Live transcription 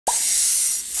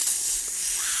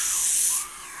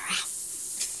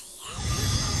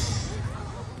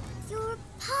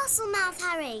parcel mouth,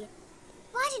 Harry.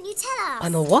 Why didn't you tell us?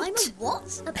 I'm a what? I'm a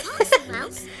what? A parcel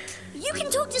mouse? You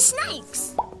can talk to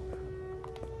snakes.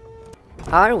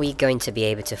 Are we going to be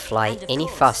able to fly any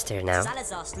faster now?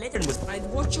 Salazar Slytherin was... I'd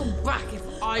watch your back if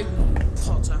I were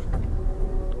Potter.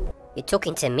 You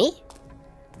talking to me?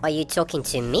 Are you talking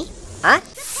to me? Huh?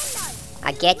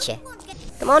 I get you.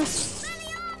 Come on.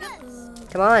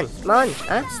 Come on,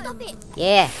 huh? Stop it.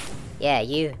 Yeah,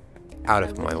 you. Out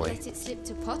of my way. Let it slip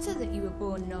to Potter that you were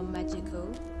born non-magical.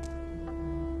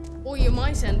 Or you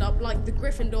might end up like the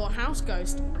Gryffindor house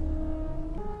ghost.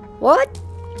 What?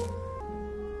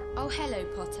 Oh, hello,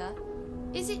 Potter.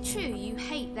 Is it true you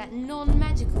hate that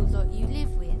non-magical lot you live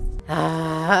with?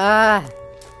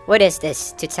 What is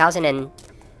this,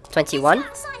 2021?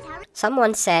 Outside, Harry.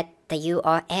 Someone said that you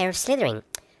are heir Slytherin.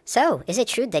 So, is it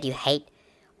true that you hate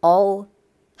all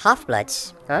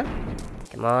half-bloods, huh?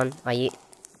 Come on,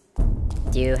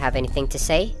 do you have anything to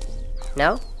say?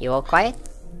 No? You all quiet?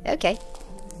 Okay.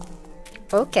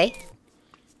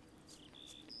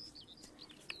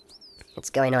 What's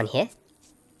going on here?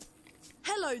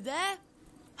 Hello there,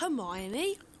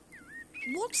 Hermione.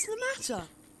 What's the matter?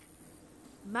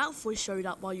 Malfoy showed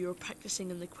up while you were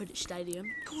practicing in the Quidditch stadium.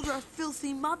 Called her a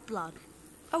filthy mudblood.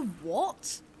 A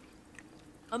what?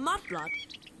 A mudblood?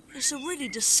 It's a really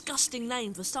disgusting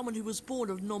name for someone who was born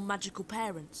of non-magical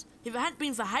parents. If it hadn't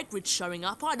been for Hagrid showing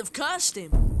up, I'd have cursed him.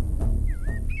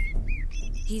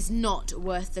 He's not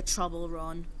worth the trouble,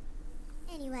 Ron.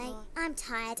 Anyway, I'm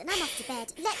tired and I'm off to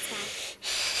bed. Let's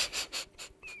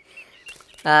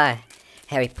go.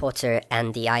 Harry Potter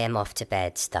and the I am off to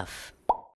bed stuff.